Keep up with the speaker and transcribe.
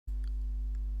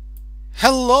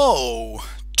Hello!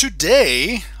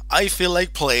 Today I feel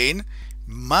like playing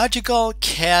Magical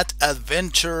Cat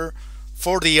Adventure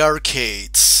for the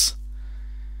arcades.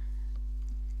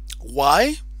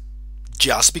 Why?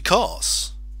 Just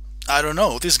because. I don't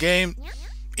know, this game,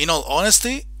 in all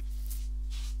honesty,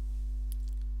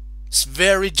 it's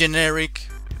very generic,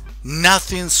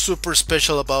 nothing super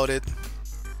special about it.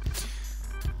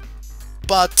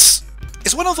 But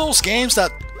it's one of those games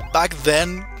that back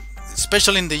then,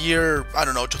 especially in the year, I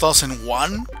don't know,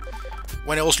 2001,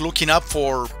 when I was looking up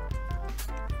for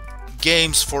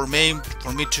games for me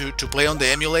to play on the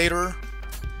emulator,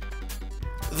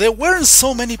 there weren't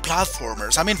so many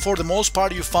platformers. I mean, for the most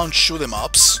part you found shoot 'em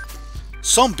ups,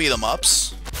 some beat 'em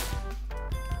ups,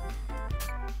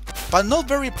 but not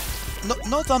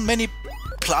that many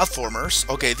platformers.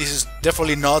 Okay, this is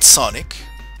definitely not Sonic.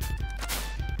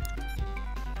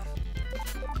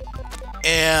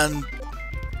 And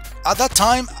at that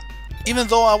time, even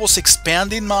though I was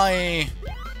expanding my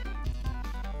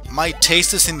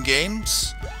tastes in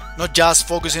games, not just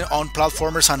focusing on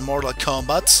platformers and Mortal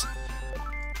Kombat,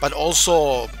 but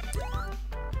also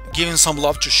giving some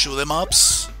love to shoot 'em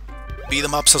ups, beat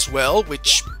 'em ups as well,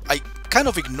 which I kind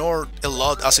of ignored a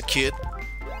lot as a kid.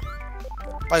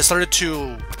 But I started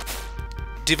to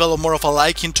develop more of a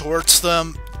liking towards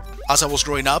them as I was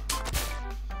growing up.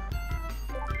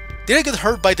 Did I get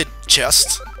hurt by the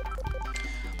chest?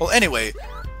 Well, anyway,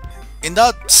 in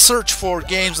that search for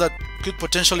games that could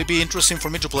potentially be interesting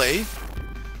for me to play,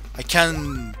 I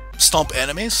can stomp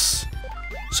enemies,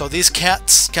 so these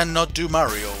cats cannot do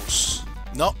Marios.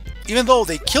 No, even though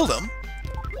they kill them,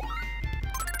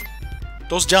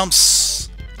 those jumps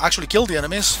actually kill the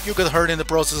enemies, you get hurt in the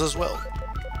process as well.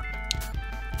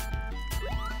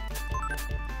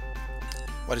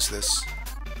 What is this?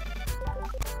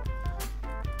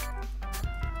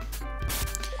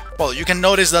 Well, you can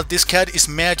notice that this cat is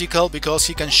magical because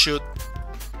he can shoot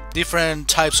different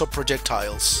types of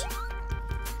projectiles.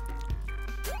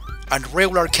 And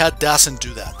regular cat doesn't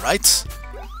do that, right?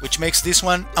 Which makes this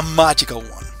one a magical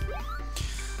one.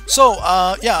 So,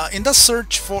 yeah, in that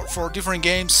search for different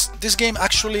games, this game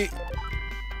actually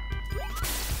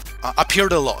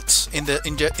appeared a lot in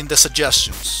the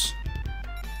suggestions.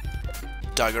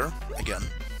 Dagger, again.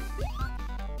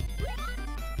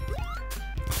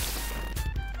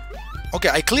 Okay,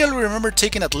 I clearly remember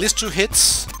taking at least 2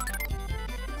 hits,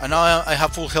 and now I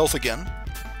have full health again.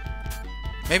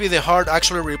 Maybe the heart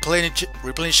actually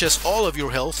replenishes all of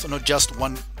your health, not just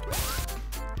 1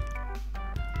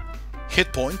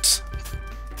 hit point.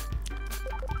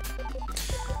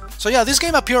 So yeah, this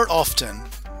game appeared often,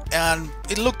 and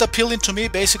it looked appealing to me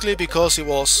basically because it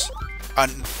was a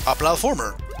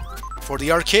platformer for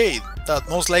the arcade that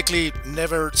most likely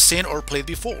never seen or played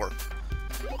before.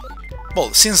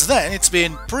 Well, since then, it's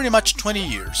been pretty much 20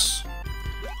 years.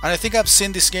 And I think I've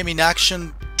seen this game in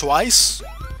action twice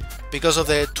because of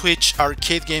the Twitch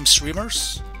arcade game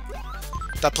streamers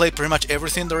that play pretty much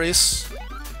everything there is,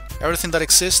 everything that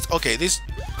exists. Okay, this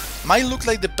might look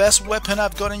like the best weapon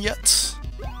I've gotten yet.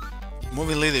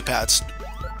 Moving lily pads.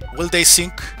 Will they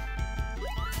sink?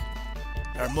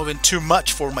 They're moving too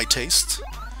much for my taste.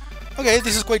 Okay,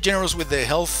 this is quite generous with the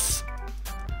health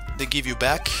they give you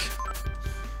back.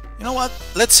 You know what?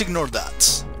 Let's ignore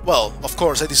that. Well, of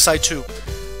course, I decide to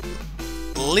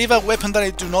leave a weapon that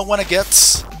I do not want to get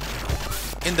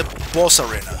in the boss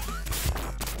arena.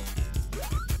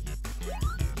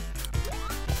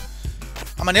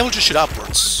 I'm unable to shoot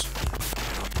upwards.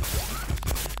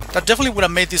 That definitely would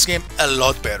have made this game a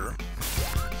lot better.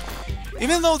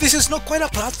 Even though this is not quite a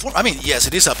platform. I mean, yes,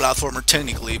 it is a platformer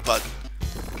technically, but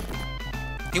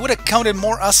it would have counted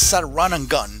more as a run and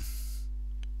gun.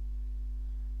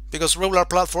 Because regular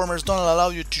platformers don't allow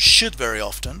you to shoot very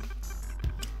often.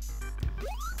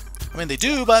 I mean, they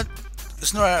do, but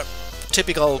it's not a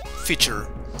typical feature.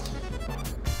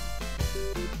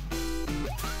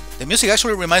 The music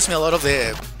actually reminds me a lot of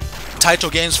the Taito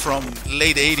games from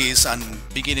late 80s and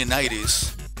beginning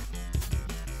 90s.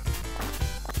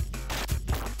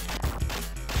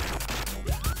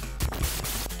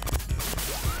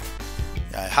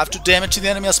 Yeah, I have to damage the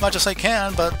enemy as much as I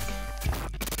can, but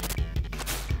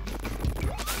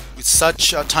with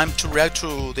such a time to react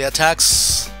to the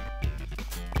attacks,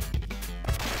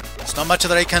 there's not much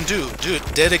that I can do. Dude,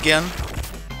 dead again.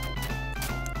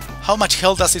 How much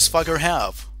health does this fucker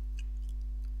have?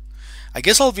 I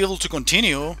guess I'll be able to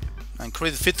continue and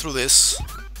create fit through this.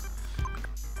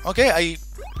 Okay, I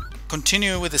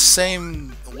continue with the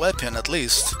same weapon at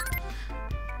least.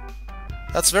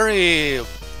 That's very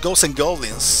Ghosts and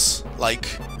Goblins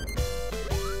like.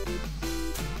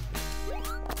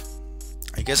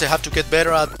 I guess I have to get better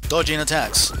at dodging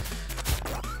attacks.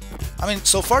 I mean,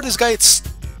 so far this guy it's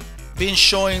been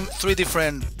showing 3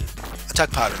 different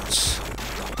attack patterns.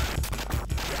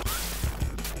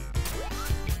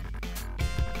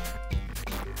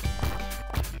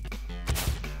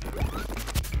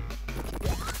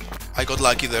 I got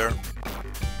lucky there.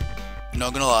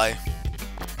 Not gonna lie.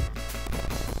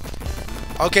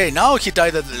 Okay, now he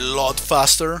died a lot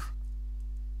faster.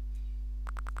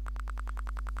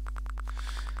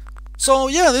 So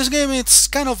yeah, this game it's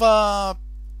kind of a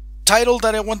title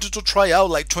that I wanted to try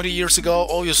out like 20 years ago.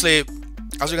 Obviously,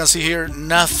 as you can see here,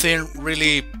 nothing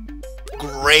really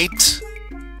great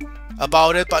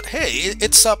about it, but hey,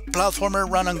 it's a platformer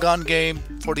run and gun game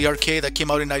for the arcade that came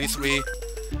out in '93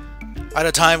 at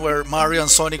a time where Mario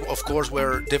and Sonic, of course,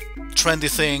 were the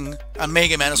trendy thing, and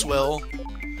Mega Man as well.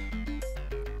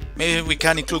 Maybe we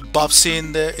can include Bubsy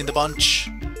in the bunch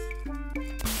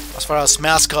as far as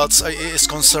mascots is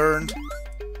concerned.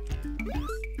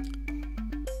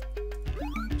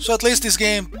 So at least this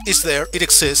game is there, it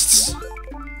exists,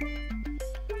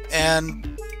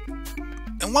 and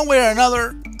in one way or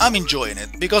another I'm enjoying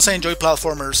it because I enjoy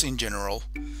platformers in general.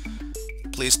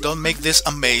 Please don't make this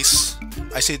a maze.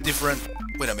 I see different...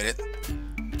 Wait a minute.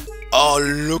 Oh,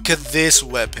 look at this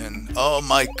weapon. Oh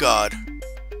my god.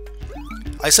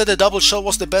 I said the double shot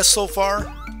was the best so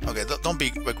far. Okay, don't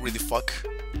be a greedy fuck.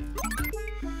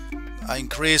 I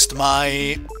increased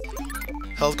my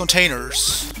health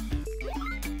containers.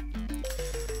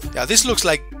 Yeah, this looks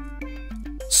like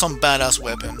some badass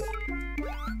weapon.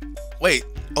 Wait,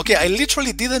 okay, I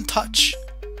literally didn't touch.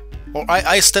 Or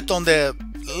I stepped on the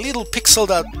little pixel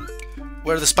that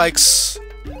where the spikes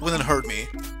wouldn't hurt me.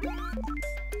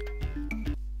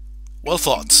 Well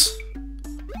thought.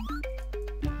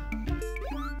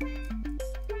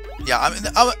 Yeah,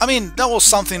 I mean that was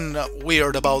something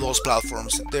weird about those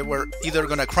platforms. They were either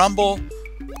gonna crumble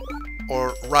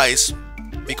or rise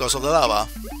because of the lava.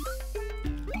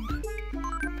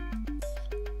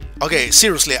 Okay,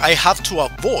 seriously, I have to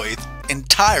avoid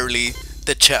entirely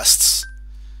the chests.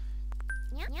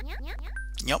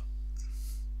 Yep.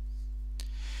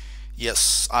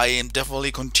 Yes, I am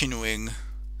definitely continuing.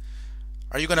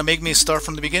 Are you gonna make me start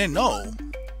from the beginning? No.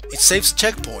 It saves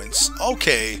checkpoints.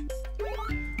 Okay.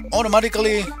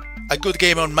 Automatically a good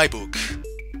game on my book.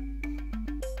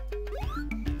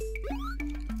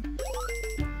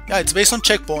 Yeah, it's based on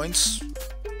checkpoints.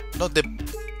 Not the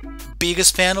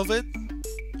biggest fan of it.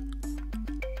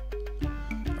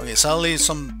 Okay, suddenly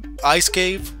some ice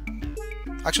cave.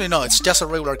 Actually no, it's just a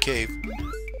regular cave.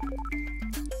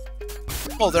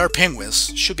 Well, there are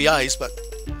penguins. Should be ice, but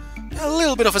a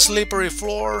little bit of a slippery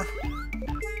floor.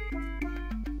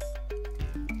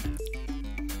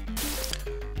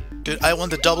 Dude, I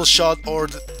want the double shot or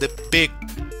the big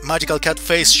magical cat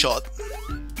face shot.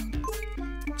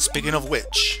 Speaking of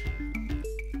which.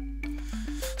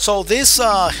 So this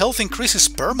health increase is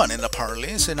permanent apparently.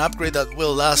 It's an upgrade that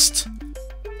will last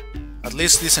at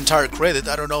least this entire credit.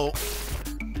 I don't know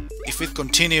if it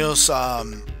continues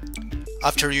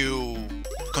after you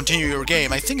continue your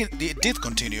game. I think it did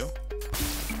continue.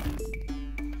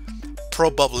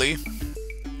 Probably.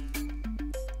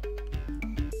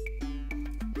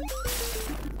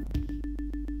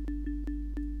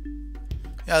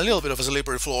 Yeah, a little bit of a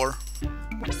slippery floor.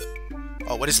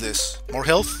 Oh, what is this? More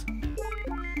health?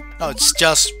 No, it's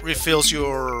just refills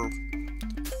your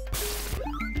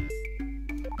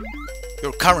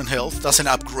current health, doesn't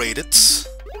upgrade it.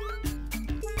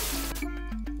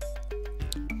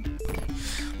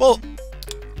 Well,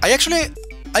 I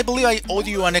believe I owed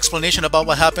you an explanation about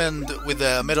what happened with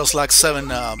the Metal Slug 7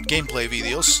 gameplay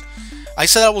videos. I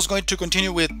said I was going to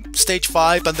continue with stage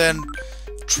 5 and then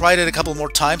tried it a couple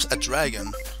more times at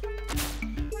Dragon.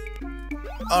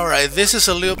 Alright, this is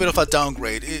a little bit of a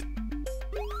downgrade. It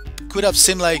could have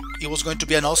seemed like it was going to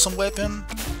be an awesome weapon.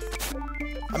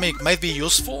 I mean, it might be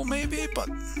useful maybe, but...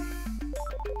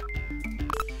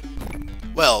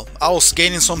 Well, I was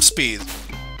gaining some speed.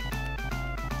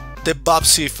 The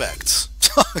Bubsy effect.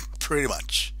 Pretty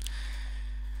much.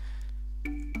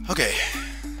 Okay.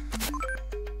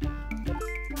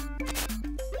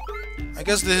 I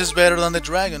guess this is better than the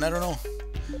dragon, I don't know.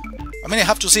 I mean, I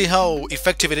have to see how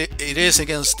effective it is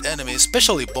against enemies,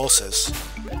 especially bosses.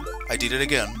 I did it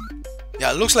again.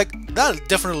 Yeah, it looks like... that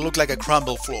definitely looked like a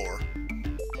crumble floor.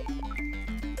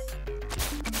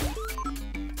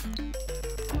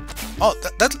 Oh,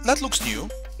 that looks new.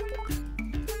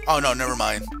 Oh no, never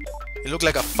mind. It looked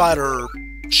like a fighter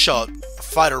shot, a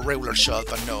fighter regular shot,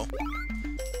 but no.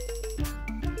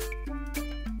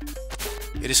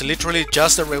 It is literally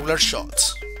just a regular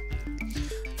shot.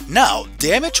 Now,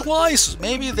 damage-wise,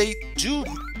 maybe they do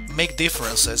make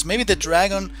differences. Maybe the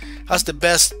dragon has the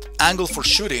best angle for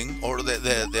shooting, or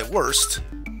the worst.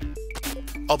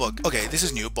 Oh, but okay, this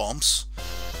is new bombs.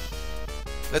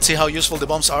 Let's see how useful the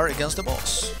bombs are against the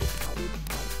boss.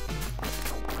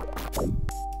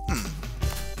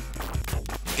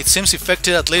 It seems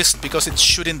effective, at least because it's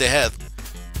shooting the head,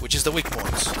 which is the weak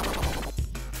point.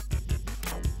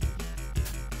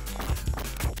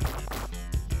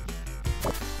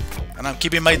 And I'm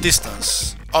keeping my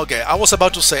distance. Okay, I was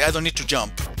about to say I don't need to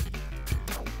jump.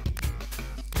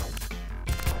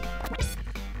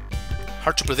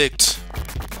 Hard to predict.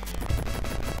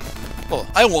 Well,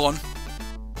 I won.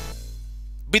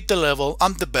 Beat the level,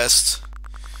 I'm the best.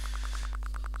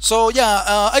 So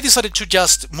yeah, I decided to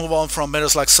just move on from Metal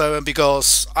Slug 7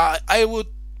 because I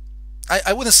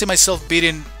wouldn't see myself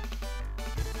beating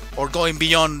or going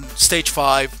beyond stage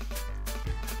 5.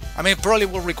 I mean, it probably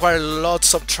will require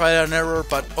lots of trial and error,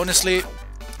 but honestly,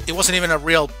 it wasn't even a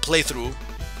real playthrough.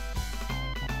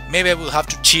 Maybe I will have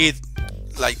to cheat,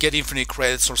 like get infinite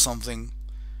credits or something.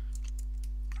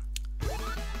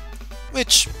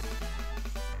 Which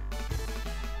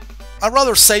I'd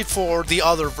rather save for the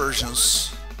other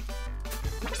versions.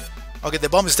 Okay, the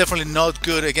bomb is definitely not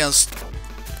good against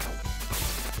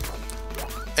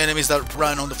enemies that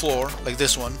run on the floor, like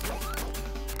this one.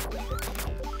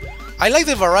 I like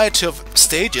the variety of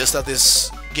stages that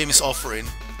this game is offering.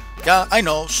 Yeah, I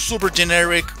know, super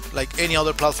generic, like any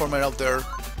other platformer out there.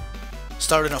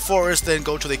 Start in a forest, then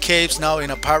go to the caves, now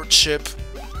in a pirate ship.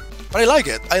 But I like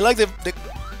it. I like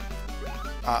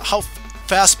how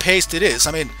fast-paced it is.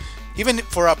 I mean, even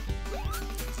for a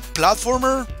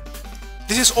platformer,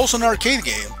 this is also an arcade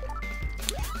game.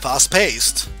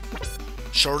 Fast-paced,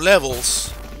 short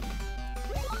levels.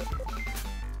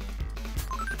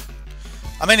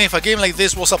 I mean, if a game like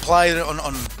this was applied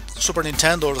on Super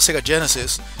Nintendo or Sega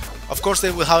Genesis, of course they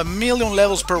would have 1 million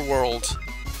levels per world,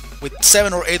 with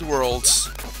 7 or 8 worlds,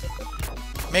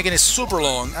 making it super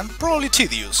long and probably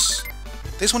tedious.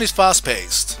 This one is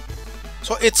fast-paced,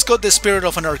 so it's got the spirit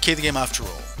of an arcade game after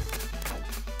all.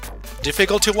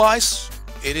 Difficulty-wise,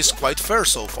 it is quite fair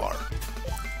so far.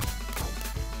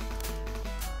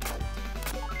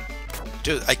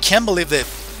 Dude, I can't believe the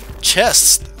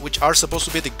chests, which are supposed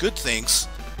to be the good things,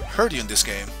 hurt you in this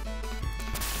game.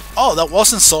 Oh, that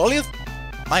wasn't solid?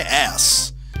 My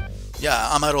ass. Yeah,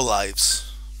 I'm out of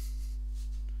lives.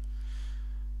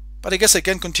 But I guess I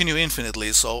can continue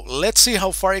infinitely, so let's see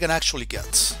how far I can actually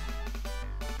get.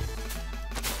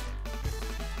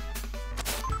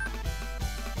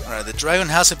 Alright, the dragon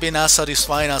hasn't been as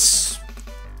satisfying as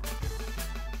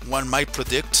one might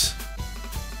predict.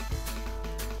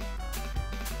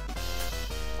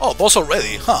 Oh, boss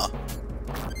already, huh?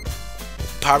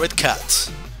 Pirate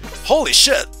Cat. Holy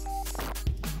shit!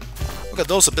 Look at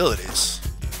those abilities.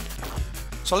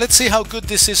 So let's see how good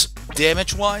this is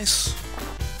damage-wise.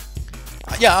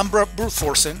 Yeah, I'm brute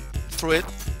forcing through it.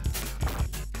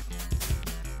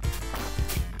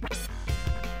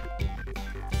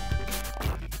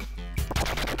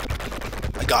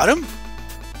 I got him?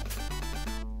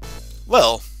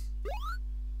 Well,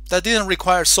 that didn't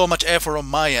require so much effort on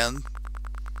my end.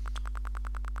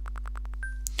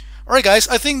 Alright guys,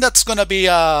 I think that's gonna be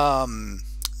a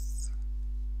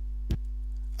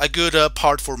good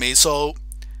part for me, so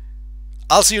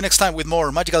I'll see you next time with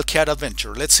more Magical Cat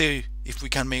Adventure. Let's see if we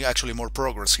can make actually more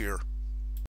progress here.